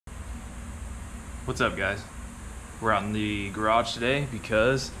What's up, guys? We're out in the garage today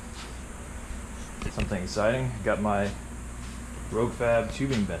because something exciting. Got my Rogue Fab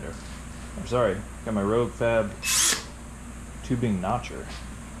tubing bender. I'm sorry, got my Rogue Fab tubing notcher.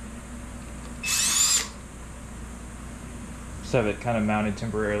 Just have it kind of mounted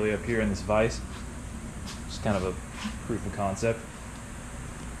temporarily up here in this vise. Just kind of a proof of concept.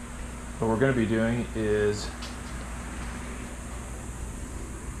 What we're going to be doing is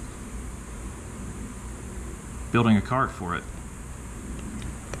building a cart for it.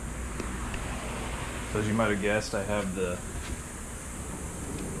 So as you might have guessed, I have the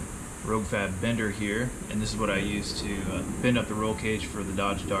Rogue Fab bender here, and this is what I use to bend up the roll cage for the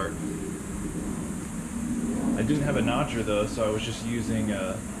Dodge Dart. I didn't have a notcher though, so I was just using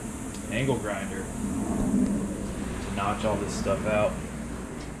an angle grinder to notch all this stuff out,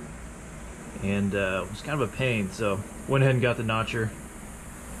 and it was kind of a pain, so went ahead and got the notcher.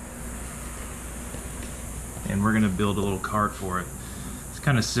 And we're going to build a little cart for it. It's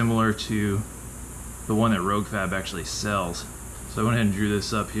kind of similar to the one that Rogue Fab actually sells. So I went ahead and drew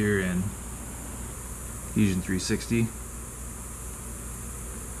this up here in Fusion 360.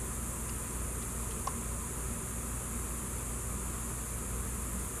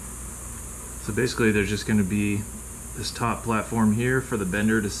 So basically there's just going to be this top platform here for the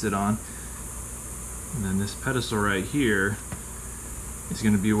bender to sit on. And then this pedestal right here is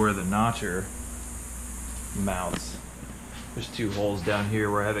going to be where the notcher mounts. There's two holes down here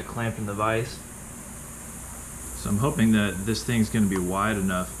where I have it clamped in the vise. So I'm hoping that this thing's going to be wide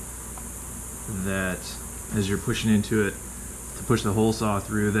enough that as you're pushing into it to push the hole saw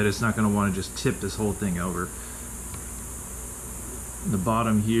through, that it's not going to want to just tip this whole thing over. The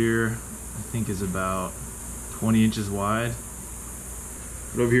bottom here I think is about 20 inches wide.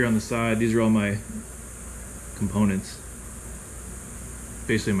 But over here on the side, these are all my components.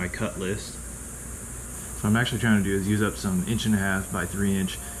 Basically my cut list. So what I'm actually trying to do is use up some 1.5 by 3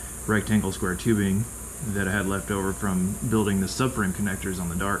 inch rectangle square tubing that I had left over from building the subframe connectors on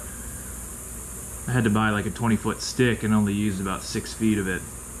the Dart. I had to buy like a 20-foot stick and only used about 6 feet of it.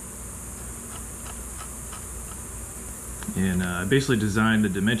 And I basically designed the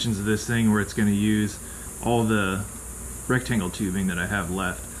dimensions of this thing where it's going to use all the rectangle tubing that I have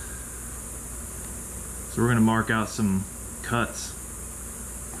left. So we're going to mark out some cuts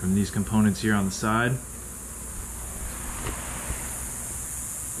from these components here on the side.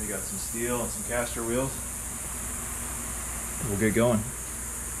 We got some steel and some caster wheels. We'll get going.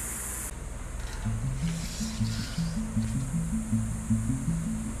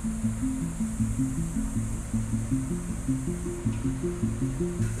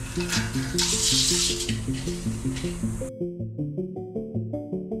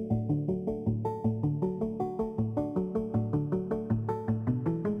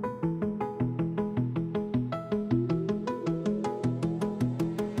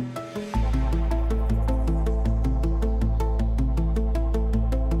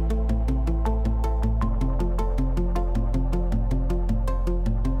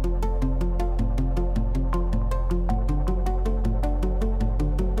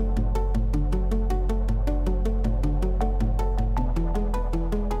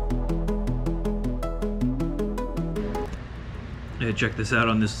 Check this out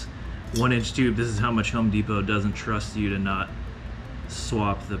on this 1-inch tube. This is how much Home Depot doesn't trust you to not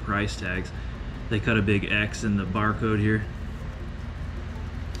swap the price tags. They cut a big X in the barcode here.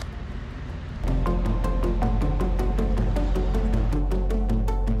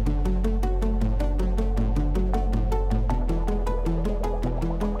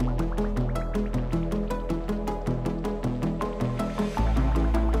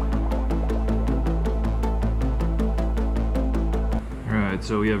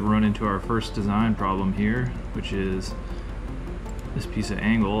 So we have run into our first design problem here, which is this piece of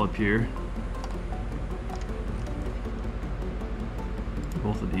angle up here.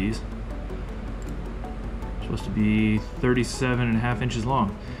 Both of these are supposed to be 37.5 inches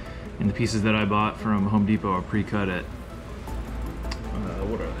long, and the pieces that I bought from Home Depot are pre-cut at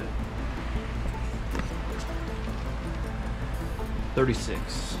what are they?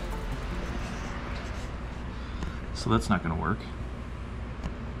 36. So that's not going to work.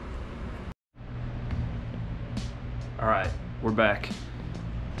 Alright, we're back.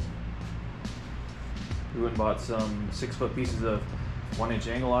 We went and bought some 6-foot pieces of 1-inch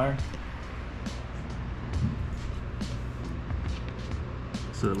angle iron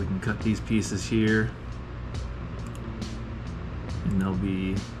so that we can cut these pieces here, and they'll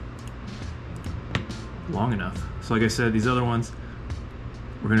be long enough. So like I said, these other ones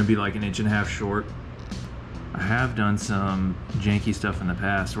were going to be like 1.5 inches short. I have done some janky stuff in the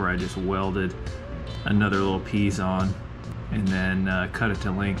past where I just welded another little piece on, and then cut it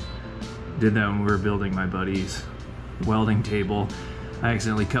to length. Did that when we were building my buddy's welding table. I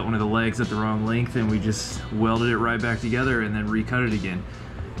accidentally cut one of the legs at the wrong length, and we just welded it right back together and then recut it again.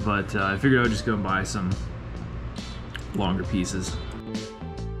 But I figured I would just go and buy some longer pieces.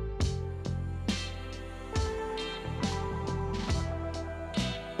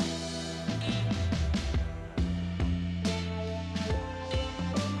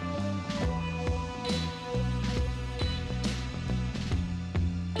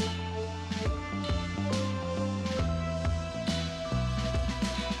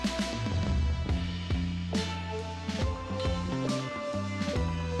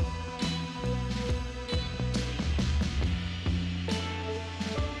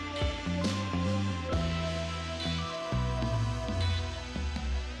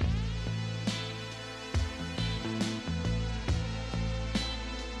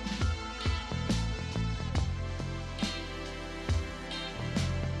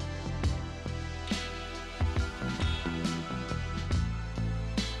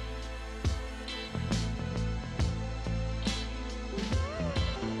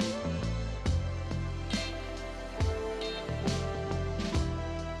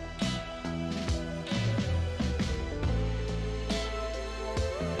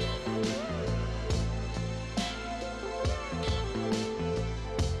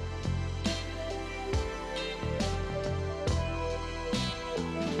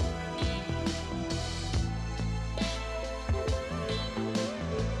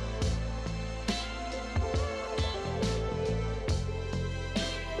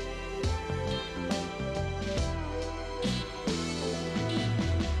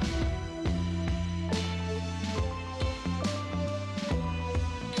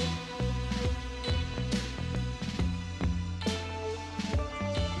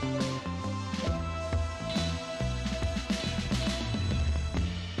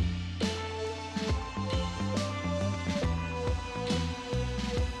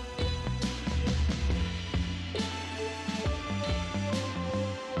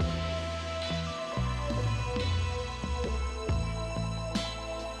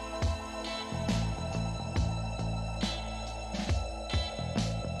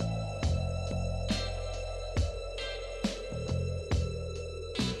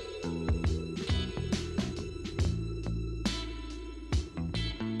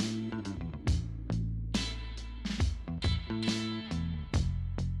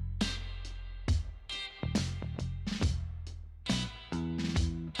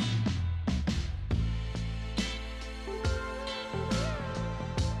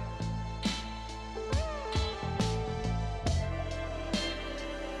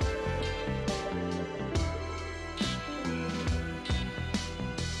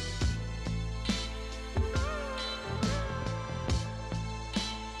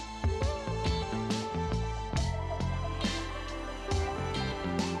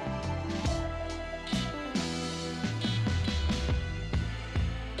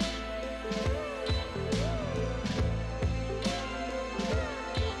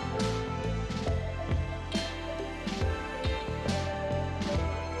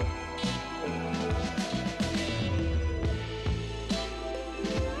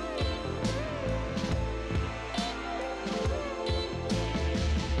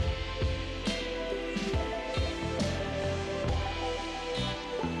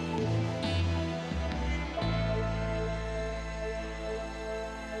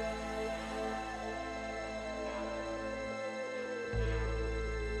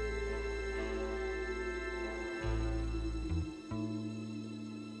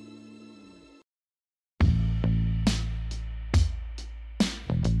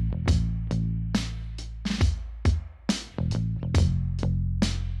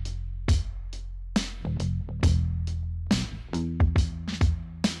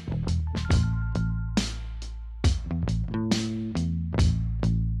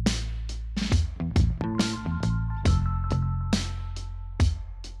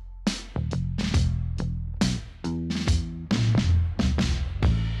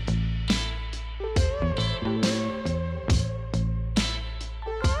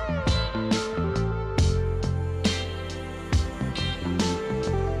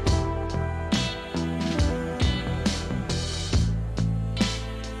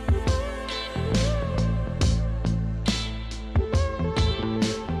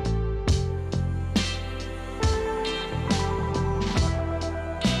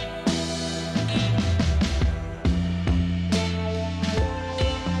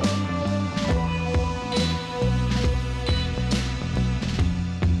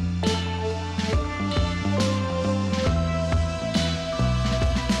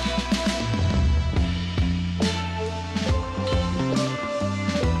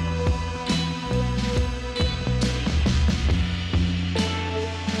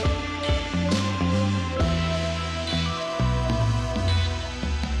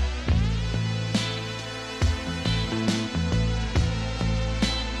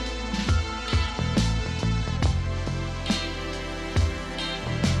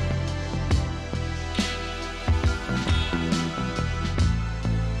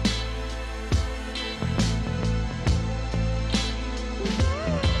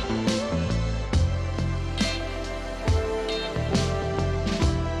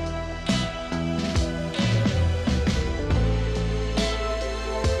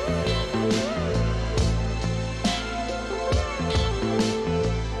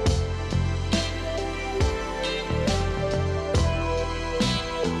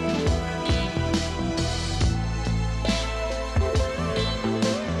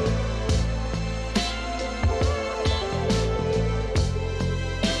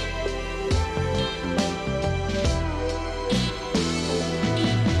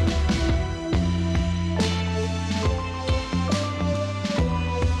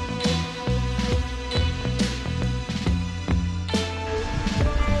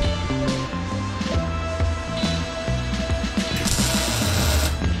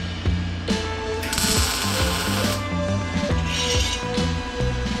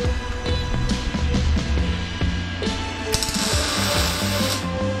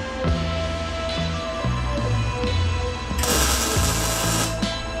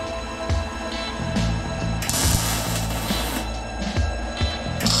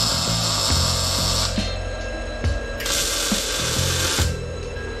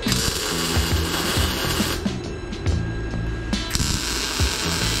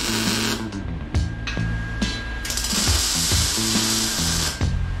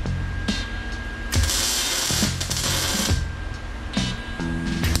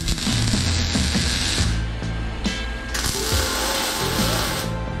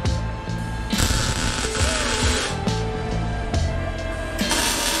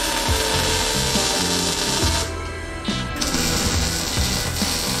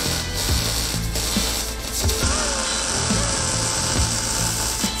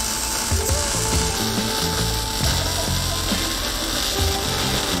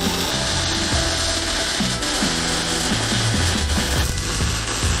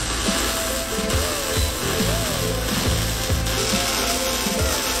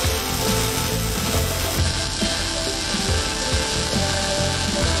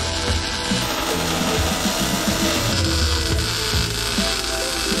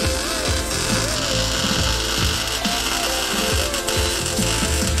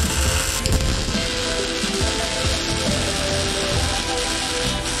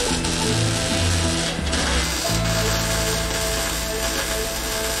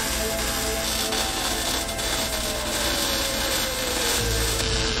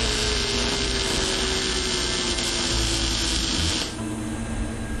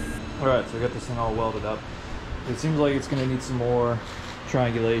 Alright, so I got this thing all welded up. It seems like it's going to need some more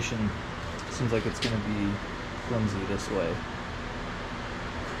triangulation. It seems like it's going to be flimsy this way.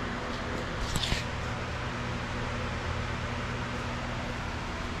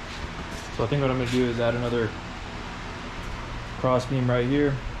 So I think what I'm going to do is add another cross beam right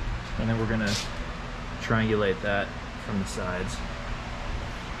here, and then we're going to triangulate that from the sides.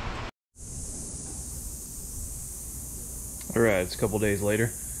 Alright, it's a couple days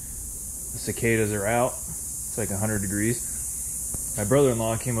later. The cicadas are out. It's like 100 degrees. My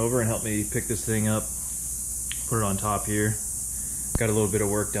brother-in-law came over and helped me pick this thing up, put it on top here. Got a little bit of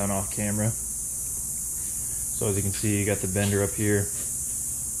work done off camera. So as you can see, you got the bender up here,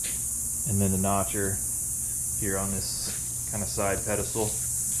 and then the notcher here on this kind of side pedestal.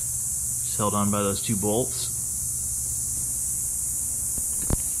 Just held on by those two bolts.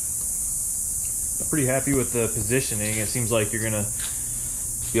 I'm pretty happy with the positioning. It seems like you're gonna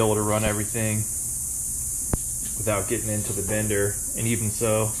be able to run everything without getting into the bender, and even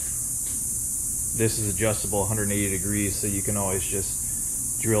so, this is adjustable 180 degrees, so you can always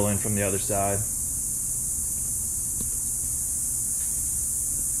just drill in from the other side.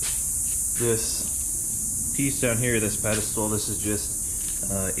 This piece down here, this pedestal, this is just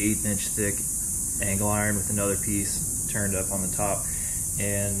 1/8 inch thick angle iron with another piece turned up on the top,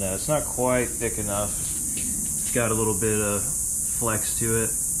 and it's not quite thick enough. It's got a little bit of flex to it,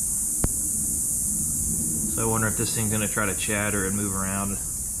 so I wonder if this thing's gonna try to chatter and move around,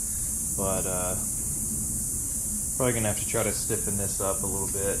 but probably gonna have to try to stiffen this up a little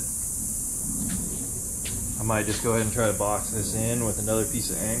bit. I might just go ahead and try to box this in with another piece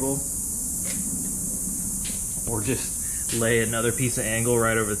of angle, or just lay another piece of angle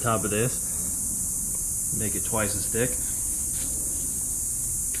right over the top of this, make it twice as thick.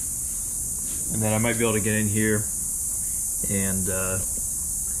 And then I might be able to get in here and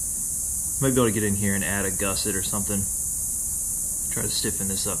add a gusset or something. Try to stiffen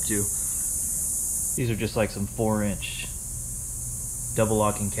this up too. These are just like some 4-inch double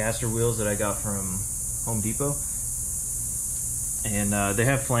locking caster wheels that I got from Home Depot. And they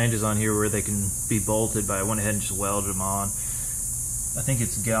have flanges on here where they can be bolted, but I went ahead and just welded them on. I think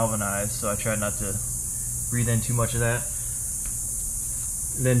it's galvanized, so I tried not to breathe in too much of that.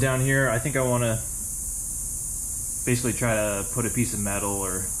 And then down here, I think I want to basically try to put a piece of metal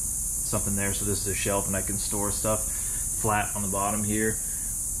or something there, so this is a shelf and I can store stuff flat on the bottom here.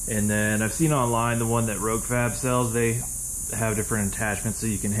 And then I've seen online the one that Rogue Fab sells, they have different attachments so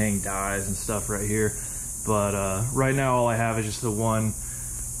you can hang dies and stuff right here. But right now all I have is just the one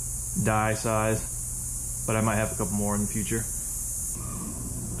die size, but I might have a couple more in the future.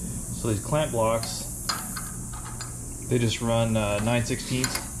 So these clamp blocks, they just run 9/16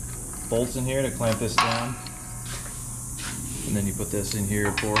 bolts in here to clamp this down. And then you put this in here,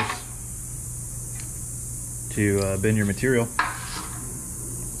 of course, to bend your material.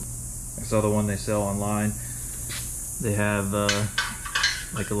 I saw the one they sell online. They have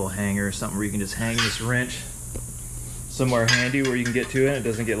like a little hanger or something where you can just hang this wrench somewhere handy where you can get to it and it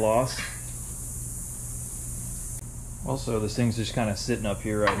doesn't get lost. Also, this thing's just kind of sitting up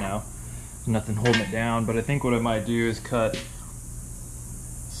here right now. There's nothing holding it down, but I think what I might do is cut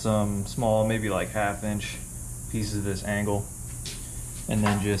some small, maybe like 1/2 inch pieces of this angle, and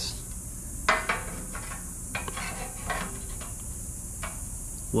then just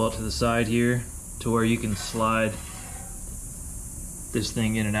weld to the side here to where you can slide this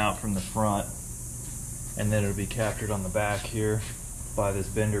thing in and out from the front, and then it'll be captured on the back here by this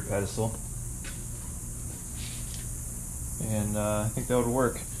bender pedestal. And I think that would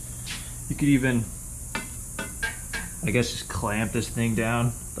work. You could even, I guess, just clamp this thing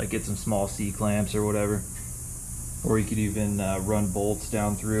down, like get some small C clamps or whatever, or you could even run bolts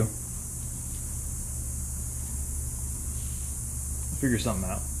down through. Figure something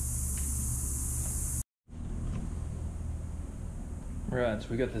out. Alright, so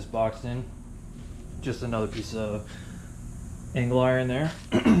we got this boxed in. Just another piece of angle iron there.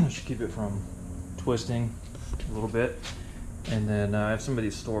 Should keep it from twisting a little bit. And then I have some of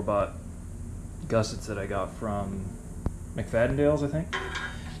these store-bought gussets that I got from McFadden's, I think.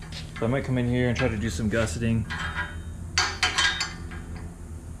 So I might come in here and try to do some gusseting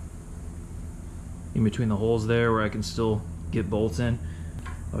in between the holes there where I can still get bolts in.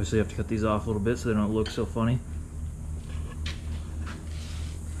 Obviously I have to cut these off a little bit so they don't look so funny.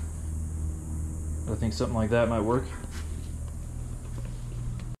 I think something like that might work.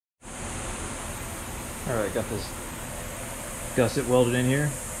 Alright, got this gusset welded in here,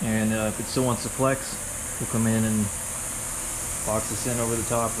 and if it still wants to flex, we'll come in and box this in over the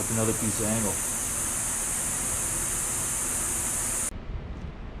top with another piece of angle.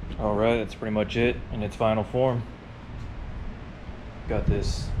 Alright, that's pretty much it in its final form. Got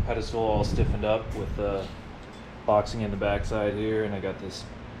this pedestal all stiffened up with boxing in the backside here, and I got this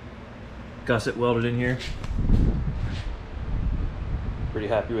gusset welded in here. Pretty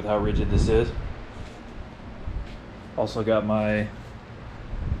happy with how rigid this is. Also got my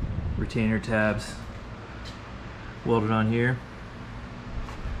retainer tabs welded on here.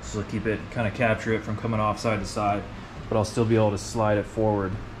 This will keep it, kind of capture it from coming off side to side, but I'll still be able to slide it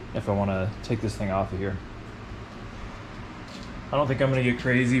forward if I want to take this thing off of here. I don't think I'm going to get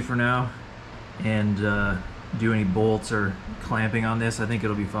crazy for now and do any bolts or clamping on this. I think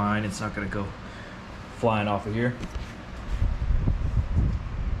it'll be fine. It's not going to go flying off of here.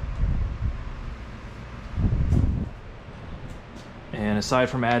 And aside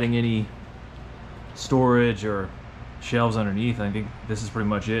from adding any storage or shelves underneath, I think this is pretty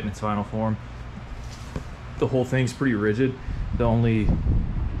much it in its final form. The whole thing's pretty rigid.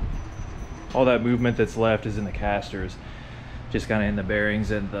 All that movement that's left is in the casters, just kind of in the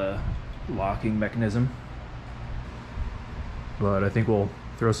bearings and the locking mechanism. But I think we'll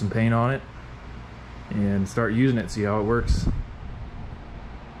throw some paint on it and start using it, see how it works.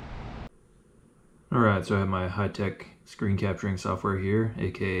 Alright, so I have my high-tech screen capturing software here,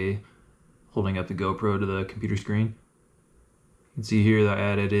 aka holding up the GoPro to the computer screen. You can see here that I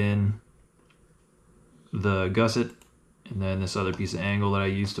added in the gusset and then this other piece of angle that I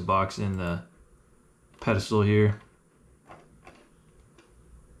used to box in the pedestal here.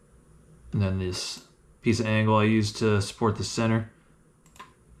 And then this piece of angle I used to support the center.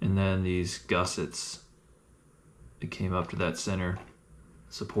 And then these gussets that came up to that center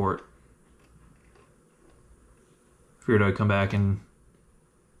support. Figured I'd come back and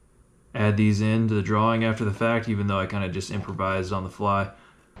add these into the drawing after the fact, even though I kind of just improvised on the fly.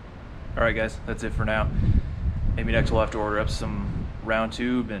 Alright guys, that's it for now. Maybe next we'll have to order up some round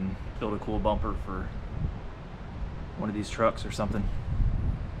tube and build a cool bumper for one of these trucks or something.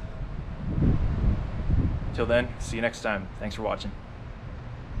 Till then, see you next time. Thanks for watching.